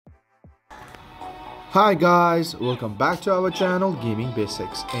Hi guys, welcome back to our channel Gaming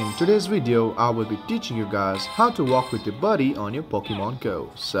Basics. In today's video, I will be teaching you guys how to walk with your buddy on your Pokemon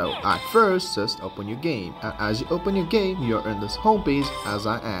Go. So at first, just open your game, and as you open your game, you're in this home page as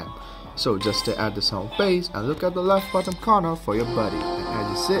I am. So just stay at this home page and look at the left bottom corner for your buddy,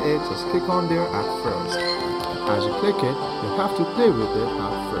 and as you see it, just click on there at first. And as you click it, you have to play with it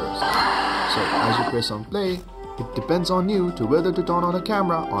at first. So as you press on play, it depends on you to whether to turn on the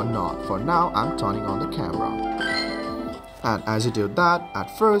camera or not. For now, I'm turning on the camera. And as you do that,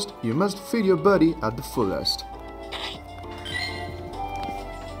 at first, you must feed your buddy at the fullest.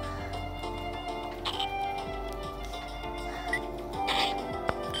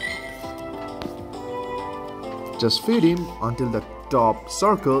 Just feed him until the top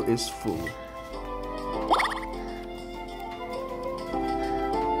circle is full.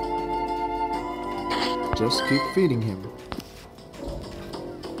 Just keep feeding him.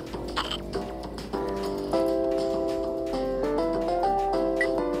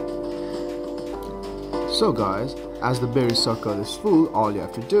 So guys, as the berry circle is full, all you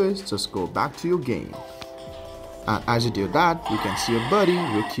have to do is just go back to your game. And as you do that, you can see your buddy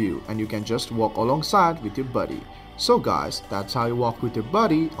with you, and you can just walk alongside with your buddy. So guys, that's how you walk with your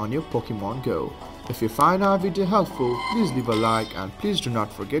buddy on your Pokemon Go. If you find our video helpful, please leave a like and please do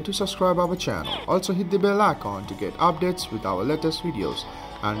not forget to subscribe our channel. Also hit the bell icon to get updates with our latest videos,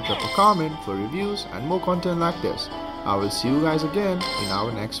 and drop a comment for reviews and more content like this. I will see you guys again in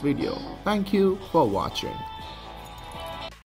our next video. Thank you for watching.